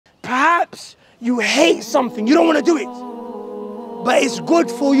Perhaps you hate something, you don't want to do it, but it's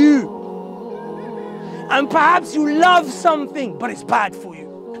good for you. And perhaps you love something, but it's bad for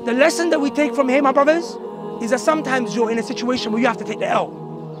you. The lesson that we take from here, my brothers, is that sometimes you're in a situation where you have to take the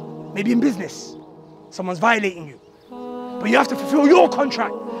L. Maybe in business, someone's violating you, but you have to fulfill your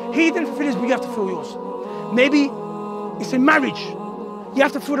contract. He didn't fulfill his, but you have to fulfill yours. Maybe it's in marriage. You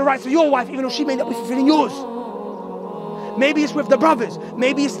have to fulfill the rights of your wife, even though she may not be fulfilling yours. Maybe it's with the brothers.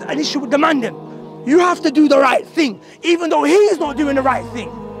 Maybe it's an issue with the Mandem. You have to do the right thing, even though he's not doing the right thing.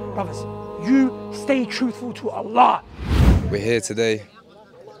 Brothers, you stay truthful to Allah. We're here today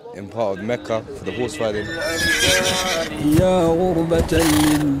in part of Mecca for the horse riding.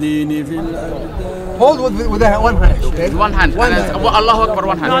 Hold with one hand, okay? One hand. Allahu Akbar,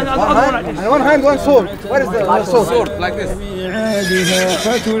 one hand. And one hand, one sword. What is the sword? Sword, like this.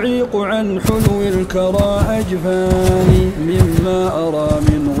 فتعيق عن حلو الكرى أجفاني مما أرى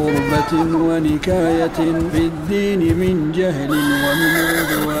من غربة ونكاية في الدين من جهل ومن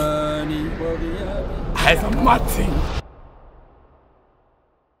عدوان. That's a mad thing.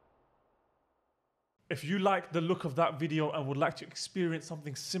 If you like the look of that video and would like to experience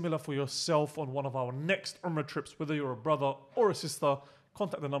something similar for yourself on one of our next Umrah trips, whether you're a brother or a sister,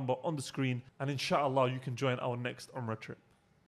 contact the number on the screen and inshallah you can join our next Umrah trip.